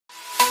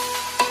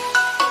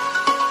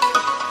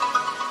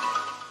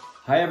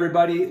Hi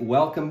everybody,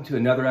 welcome to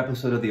another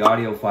episode of the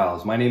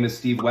Audiophiles. My name is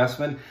Steve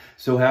Westman.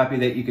 So happy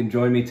that you can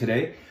join me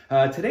today.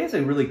 Today is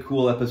a really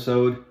cool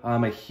episode.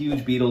 I'm a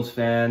huge Beatles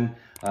fan.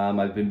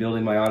 I've been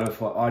building my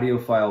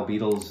audiophile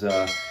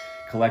Beatles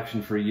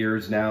collection for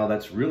years now.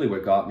 That's really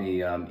what got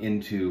me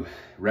into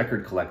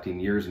record collecting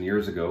years and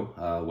years ago,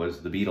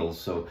 was the Beatles.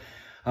 So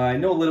I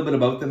know a little bit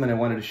about them, and I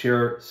wanted to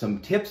share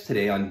some tips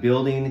today on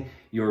building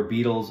your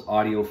Beatles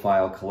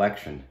audiophile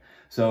collection.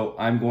 So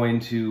I'm going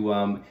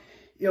to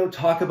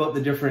talk about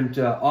the different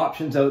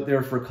options out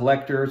there for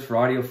collectors, for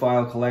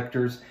audiophile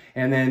collectors,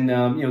 and then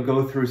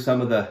go through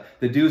some of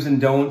the do's and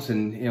don'ts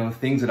and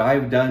things that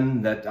I've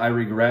done that I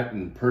regret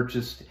and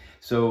purchased.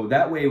 So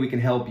that way we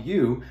can help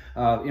you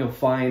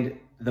find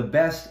the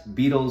best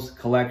Beatles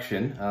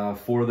collection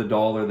for the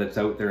dollar that's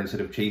out there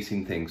instead of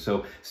chasing things.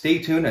 So stay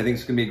tuned. I think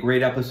it's going to be a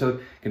great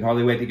episode. Can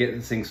hardly wait to get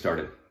this thing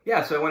started.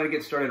 Yeah, so I want to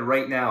get started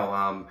right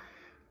now.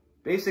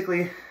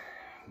 Basically,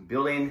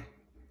 building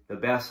the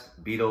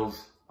best Beatles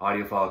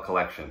audiophile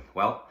collection.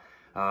 Well,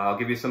 I'll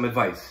give you some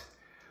advice.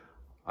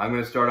 I'm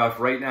going to start off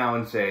right now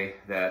and say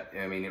that,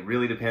 it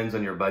really depends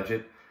on your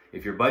budget.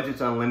 If your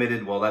budget's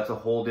unlimited, well, that's a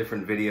whole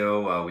different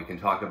video. We can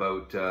talk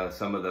about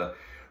some of the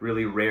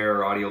really rare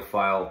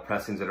audiophile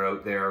pressings that are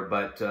out there.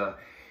 But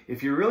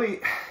if you're really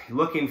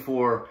looking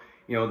for,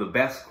 the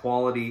best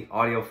quality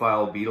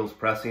audiophile Beatles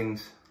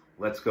pressings,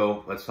 let's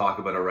talk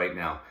about it right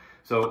now.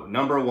 So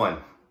number one,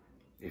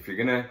 if you're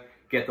going to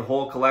get the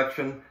whole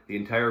collection, the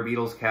entire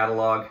Beatles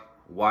catalog,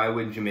 why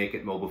wouldn't you make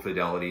it mobile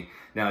fidelity?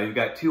 Now, you've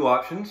got two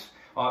options.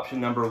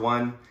 Option number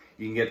one,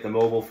 you can get the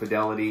mobile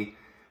fidelity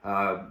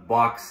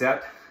box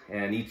set,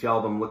 and each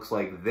album looks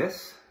like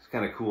this. It's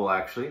kind of cool,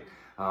 actually.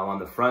 On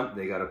the front,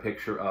 they got a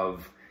picture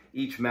of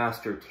each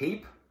master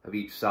tape of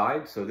each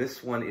side. So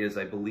this one is,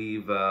 I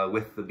believe,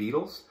 with the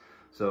Beatles.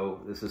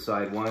 So this is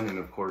side one, and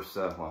of course,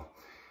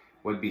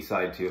 would be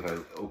side two if I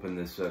open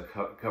this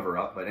cover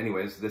up. But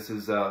anyways, this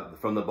is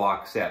from the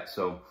box set.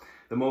 So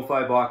the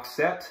MoFi box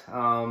set,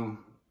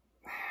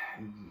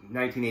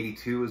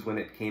 1982 is when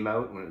it came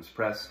out, when it was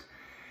pressed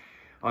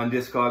on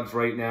Discogs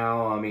right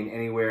now.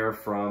 Anywhere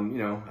from,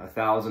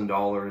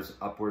 $1,000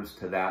 upwards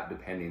to that,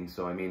 depending.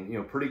 So,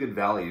 pretty good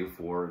value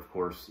for, of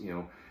course,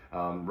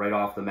 right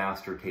off the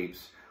master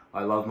tapes.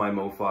 I love my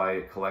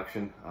MoFi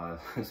collection,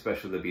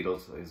 especially the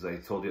Beatles. As I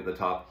told you at the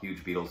top,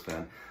 huge Beatles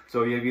fan.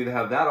 So you either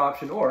have that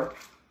option, or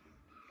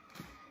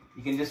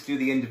you can just do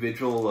the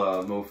individual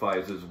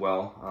MoFis as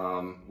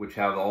well, which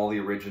have all the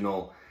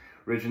original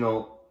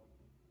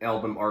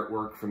album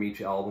artwork from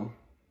each album.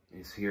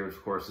 Is here,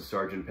 of course, the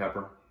Sgt.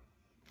 Pepper.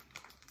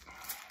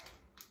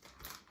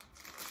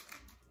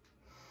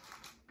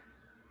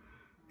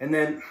 And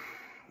then,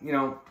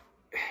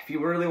 if you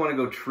really want to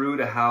go true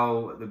to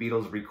how the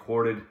Beatles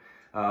recorded,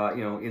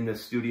 in the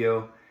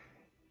studio,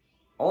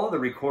 all of the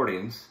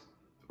recordings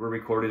were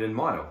recorded in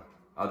mono,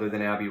 other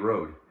than Abbey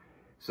Road.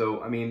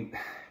 So,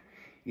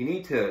 you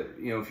need to,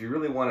 if you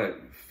really want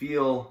to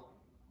feel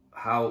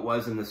how it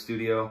was in the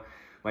studio,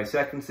 my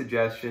second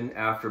suggestion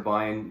after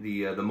buying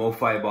the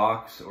MoFi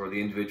box or the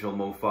individual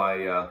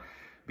MoFi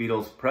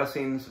Beatles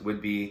pressings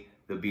would be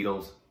the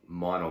Beatles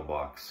mono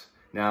box.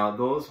 Now,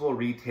 those will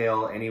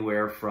retail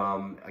anywhere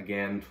from,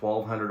 again,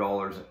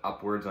 $1,200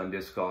 upwards on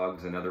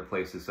Discogs and other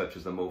places such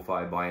as the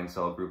MoFi buy and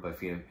sell group. I've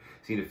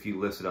seen a few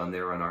listed on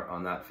there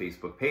on that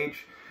Facebook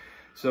page.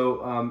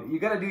 So you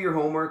got to do your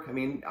homework.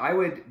 I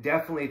would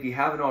definitely, if you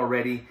haven't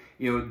already,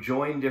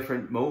 join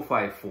different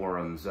MoFi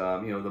forums. The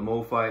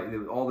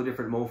MoFi, all the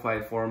different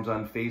MoFi forums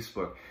on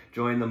Facebook.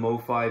 Join the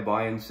MoFi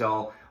buy and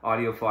sell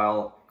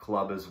audiophile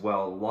club as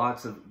well.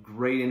 Lots of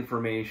great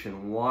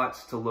information,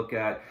 lots to look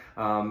at.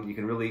 You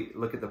can really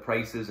look at the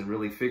prices and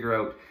really figure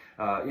out,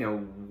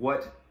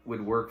 what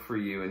would work for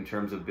you in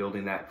terms of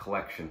building that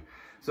collection.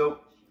 So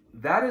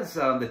that is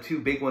the two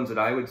big ones that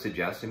I would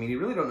suggest. You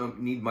really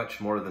don't need much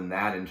more than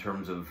that in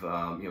terms of,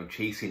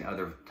 chasing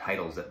other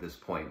titles at this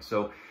point.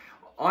 So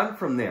on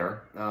from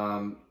there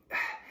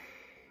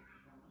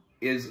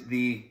is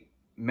the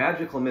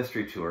Magical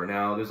Mystery Tour.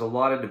 Now, there's a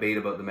lot of debate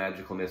about the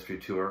Magical Mystery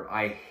Tour.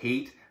 I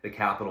hate the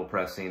Capitol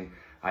pressing.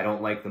 I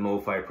don't like the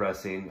MoFi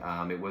pressing.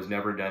 It was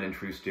never done in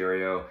true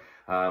stereo.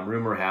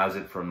 Rumor has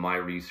it from my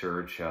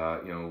research,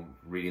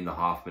 reading the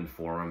Hoffman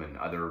Forum and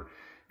other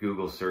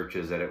Google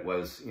searches, that it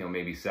was,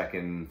 maybe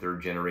second,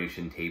 third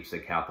generation tapes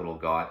that Capitol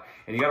got.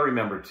 And you got to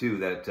remember too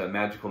that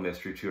Magical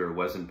Mystery Tour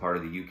wasn't part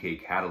of the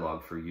UK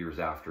catalog for years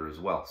after as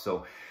well.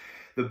 So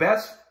the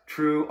best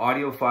true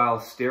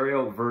audiophile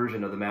stereo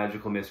version of the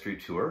Magical Mystery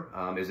Tour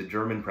is a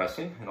German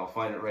pressing, and I'll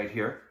find it right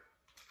here.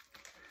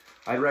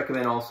 I'd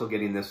recommend also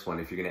getting this one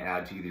if you're going to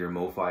add to either your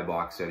MoFi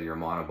box set or your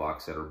mono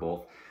box set or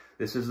both.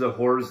 This is the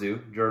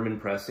Horzu German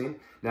pressing.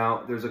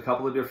 Now, there's a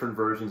couple of different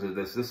versions of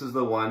this. This is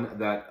the one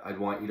that I'd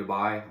want you to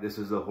buy. This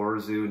is the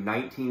Horzu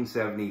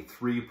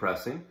 1973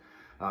 pressing,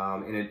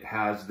 and it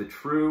has the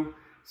true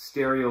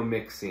stereo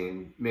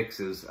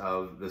mixes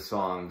of the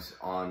songs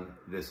on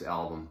this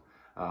album,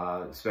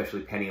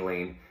 especially Penny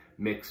Lane,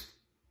 mixed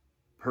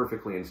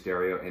perfectly in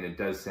stereo, and it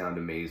does sound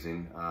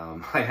amazing.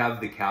 I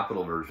have the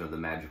Capitol version of the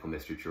Magical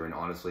Mystery Tour, and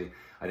honestly,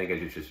 I think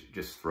I should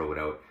just throw it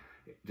out.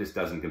 It just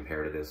doesn't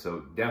compare to this.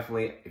 So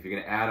definitely, if you're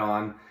going to add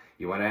on,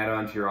 you want to add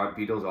on to your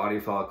Beatles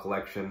Audiophile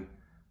collection,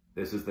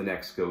 this is the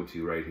next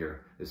go-to right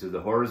here. This is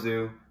the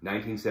Horzu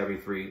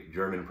 1973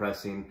 German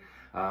pressing.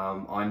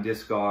 On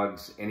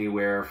Discogs,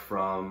 anywhere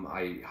from,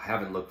 I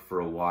haven't looked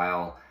for a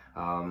while,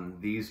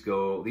 these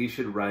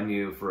should run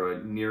you for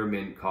a near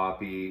mint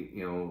copy,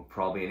 you know,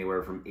 probably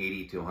anywhere from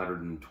 $80 to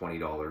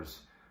 $120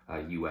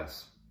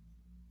 US.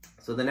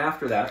 So then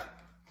after that,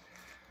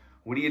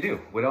 what do you do?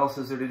 What else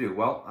is there to do?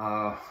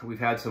 Well, we've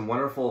had some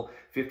wonderful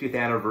 50th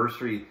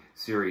anniversary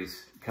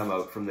series come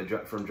out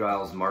from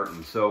Giles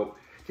Martin. So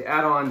to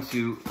add on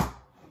to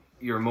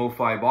your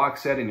MoFi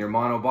box set and your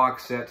mono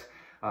box set,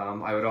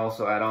 I would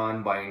also add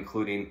on by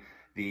including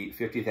the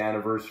 50th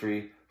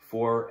anniversary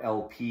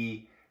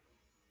 4LP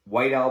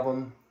white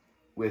album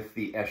with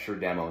the Escher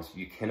demos.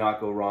 You cannot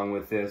go wrong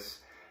with this.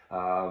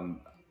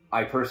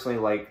 I personally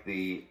like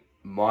the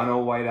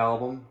mono white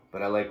album,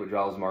 but I like what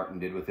Giles Martin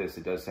did with this.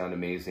 It does sound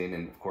amazing,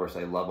 and of course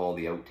I love all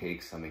the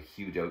outtakes. I'm a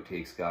huge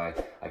outtakes guy.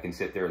 I can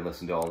sit there and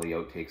listen to all the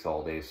outtakes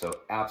all day. So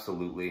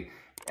absolutely,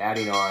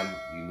 adding on,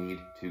 you need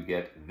to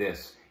get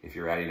this if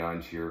you're adding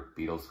on to your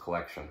Beatles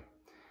collection.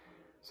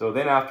 So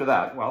then after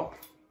that, well,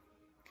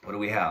 what do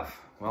we have?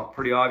 Well,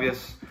 pretty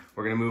obvious.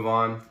 We're going to move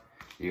on.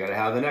 You got to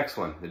have the next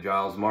one, the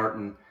Giles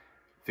Martin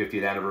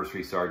 50th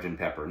anniversary Sgt.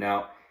 Pepper.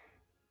 Now,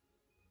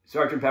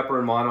 Sgt. Pepper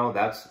in mono,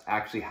 that's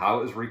actually how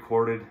it was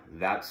recorded.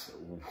 That's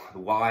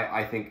why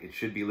I think it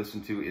should be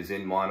listened to, is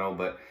in mono,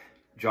 but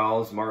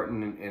Giles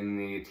Martin and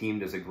the team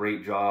does a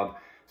great job.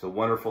 It's a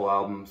wonderful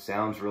album,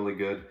 sounds really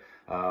good.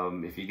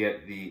 If you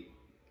get the,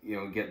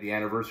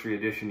 anniversary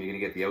edition, you're gonna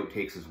get the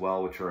outtakes as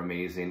well, which are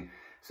amazing.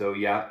 So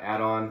yeah,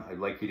 add on. I'd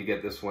like you to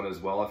get this one as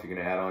well if you're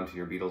gonna add on to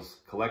your Beatles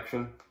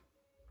collection.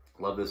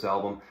 Love this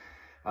album.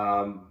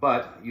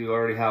 But you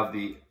already have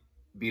the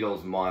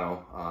Beatles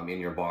mono in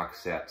your box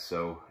set,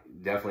 so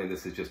definitely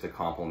this is just a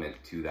compliment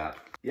to that.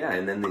 Yeah,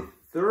 and then the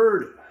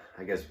third,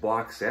 I guess,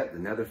 box set,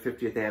 another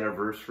 50th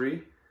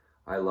anniversary.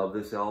 I love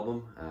this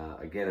album.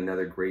 Again,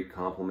 another great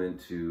compliment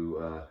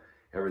to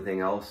everything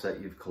else that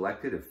you've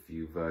collected if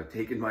you've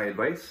taken my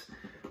advice.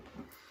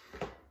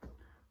 I'm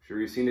sure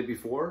you've seen it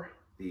before,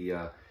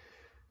 the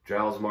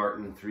Giles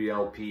Martin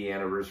 3LP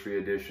anniversary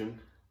edition.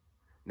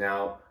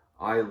 Now,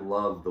 I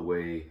love the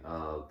way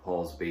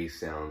Paul's bass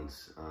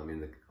sounds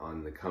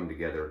on the Come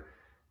Together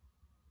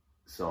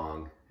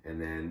song, and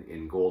then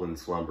in Golden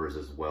Slumbers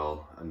as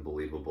well,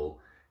 unbelievable.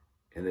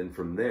 And then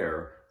from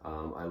there,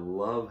 I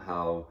love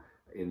how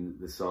in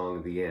the song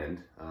at the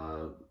end,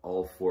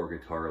 all 4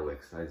 guitar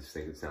licks. I just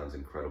think it sounds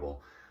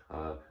incredible.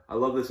 I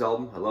love this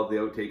album. I love the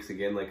outtakes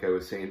again, like I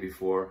was saying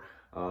before.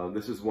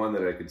 This is one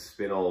that I could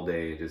spin all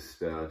day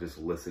and just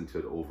listen to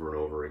it over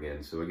and over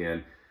again. So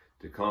again,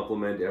 to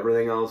complement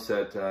everything else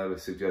that I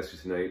was suggesting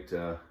tonight,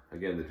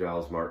 again, the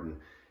Giles Martin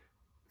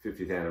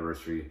 50th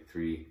anniversary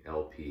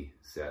 3LP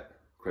set,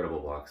 incredible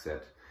box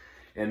set.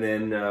 And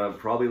then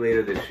probably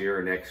later this year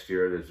or next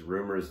year, there's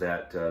rumors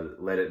that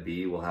Let It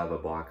Be will have a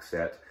box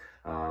set.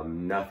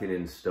 Nothing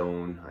in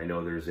stone. I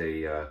know there's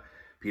a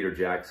Peter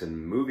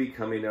Jackson movie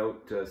coming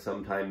out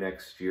sometime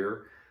next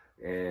year,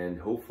 and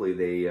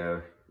hopefully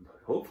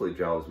hopefully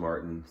Giles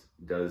Martin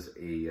does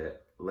a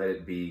Let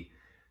It Be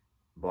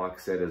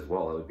box set as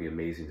well. It would be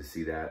amazing to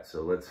see that.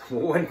 So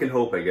one can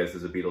hope, I guess,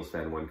 as a Beatles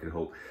fan, one can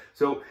hope.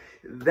 So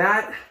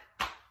that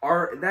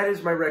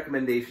is my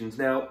recommendations.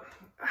 Now,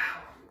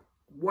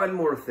 one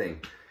more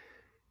thing.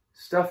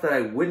 Stuff that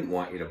I wouldn't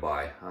want you to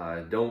buy.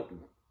 Don't,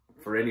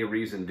 for any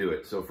reason, do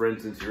it. So for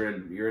instance, you're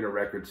in a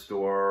record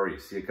store, you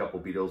see a couple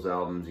Beatles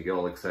albums, you get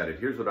all excited.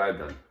 Here's what I've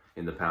done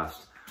in the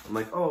past. I'm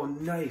like, oh,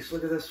 nice,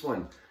 look at this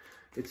one.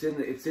 It's in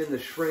the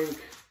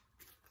shrink.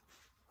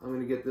 I'm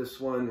gonna get this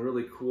one,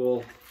 really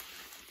cool.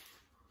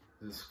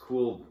 This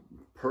cool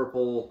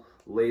purple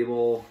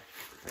label.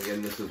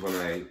 Again, this is when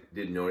I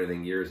didn't know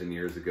anything years and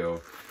years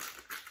ago.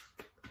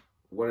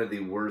 One of the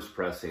worst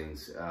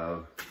pressings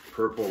of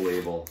purple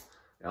label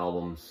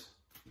albums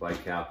by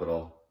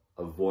Capitol.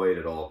 Avoid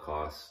at all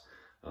costs.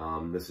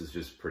 This is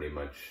just pretty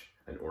much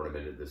an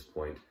ornament at this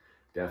point.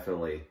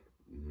 Definitely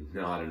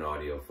not an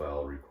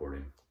audiophile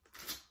recording.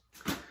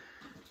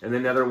 And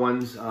then other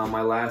ones,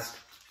 my last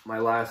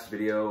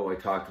video, I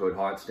talked about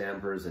hot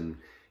stampers and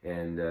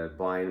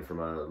buying from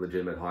a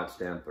legitimate hot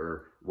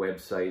stamper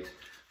website.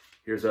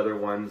 Here's other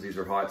ones. These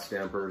are hot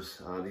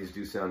stampers. These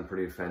do sound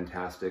pretty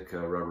fantastic.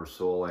 Rubber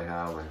Soul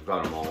I've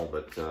got them all,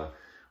 but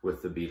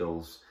with the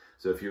Beatles.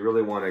 So if you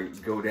really want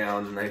to go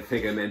down, and I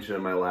think I mentioned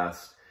in my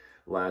last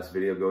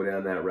video, go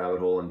down that rabbit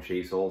hole and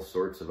chase all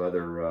sorts of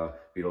other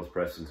Beatles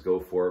pressings, go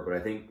for it. But I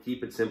think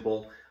keep it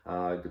simple,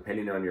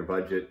 depending on your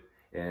budget,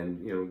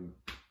 and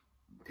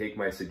take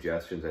my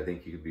suggestions. I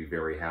think you could be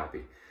very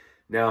happy.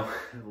 Now,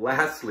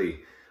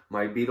 lastly,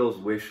 my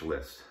Beatles wish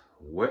list.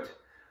 What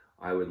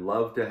I would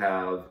love to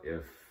have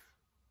if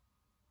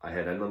I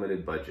had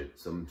unlimited budget.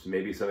 So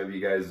maybe some of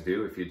you guys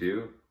do. If you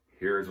do,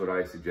 here's what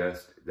I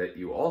suggest that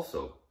you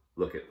also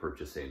look at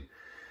purchasing.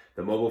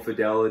 The Mobile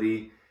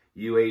Fidelity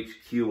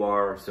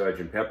UHQR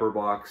Sgt. Pepper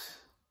box,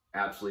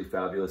 absolutely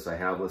fabulous. I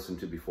have listened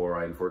to before.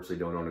 I unfortunately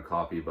don't own a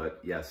copy, but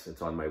yes,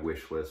 it's on my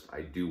wish list.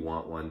 I do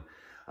want one.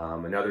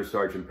 Another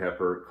Sgt.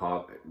 Pepper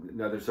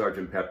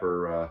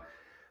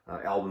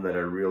album that I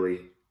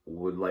really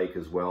would like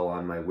as well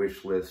on my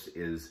wish list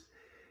is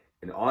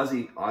an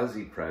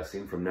Aussie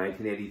pressing from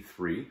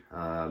 1983,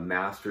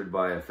 mastered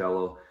by a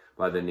fellow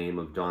by the name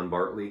of Don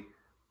Bartley.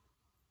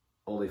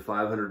 Only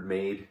 500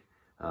 made.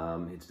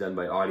 It's done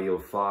by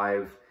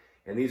AudioPhiles,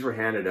 and these were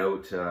handed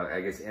out. I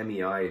guess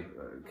MEI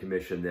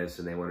commissioned this,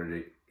 and they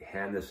wanted to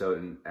hand this out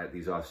at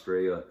these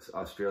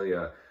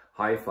Australia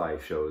hi-fi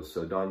shows.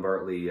 So Don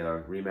Bartley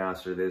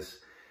remastered this.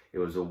 It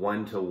was a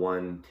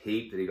 1-to-1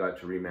 tape that he got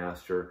to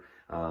remaster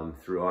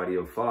through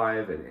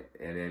AudioPhiles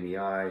and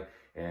MEI.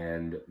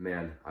 And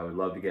man, I would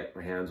love to get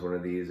my hands on one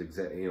of these.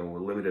 You know,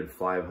 limited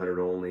 500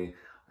 only.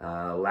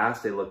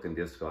 Last I looked in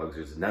Discogs,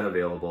 there's none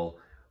available,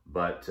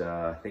 but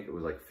I think it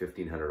was like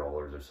 $1,500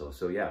 or so.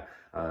 So yeah,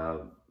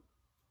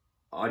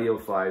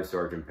 AudioPhiles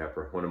Sgt.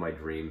 Pepper, one of my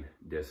dream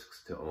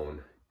discs to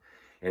own.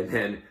 And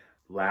then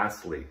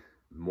lastly,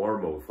 more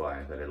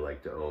MoFi that I'd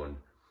like to own.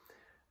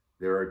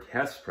 There are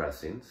test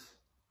pressings,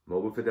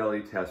 Mobile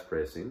Fidelity test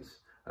pressings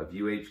of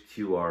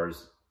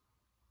UHQR's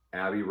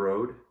Abbey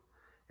Road,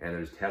 and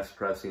there's test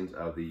pressings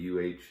of the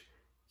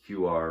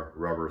UHQR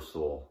Rubber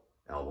Soul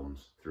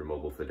albums through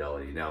Mobile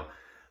Fidelity. Now,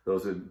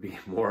 those would be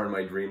more on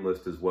my dream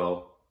list as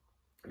well.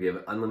 If you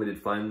have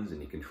unlimited funds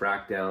and you can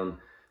track down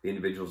the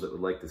individuals that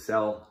would like to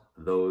sell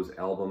those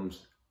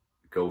albums,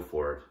 go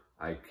for it.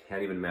 I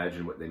can't even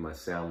imagine what they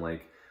must sound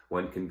like.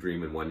 One can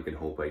dream and one can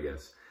hope, I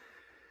guess.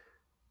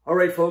 All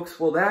right, folks.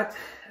 Well, that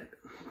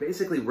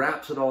basically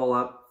wraps it all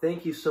up.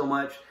 Thank you so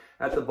much.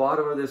 At the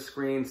bottom of this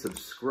screen,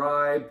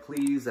 subscribe,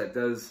 please. That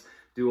does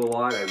do a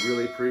lot. I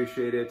really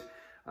appreciate it.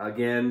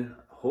 Again,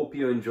 hope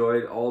you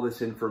enjoyed all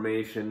this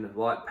information, a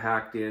lot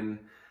packed in,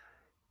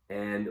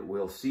 and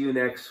we'll see you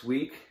next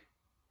week.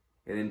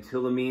 And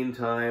until the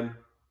meantime,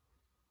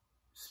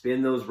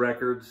 spin those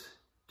records,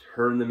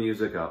 turn the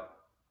music up.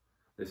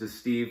 This is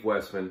Steve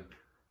Westman.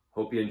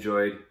 Hope you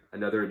enjoyed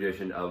another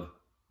edition of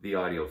the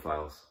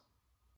AudioPhiles.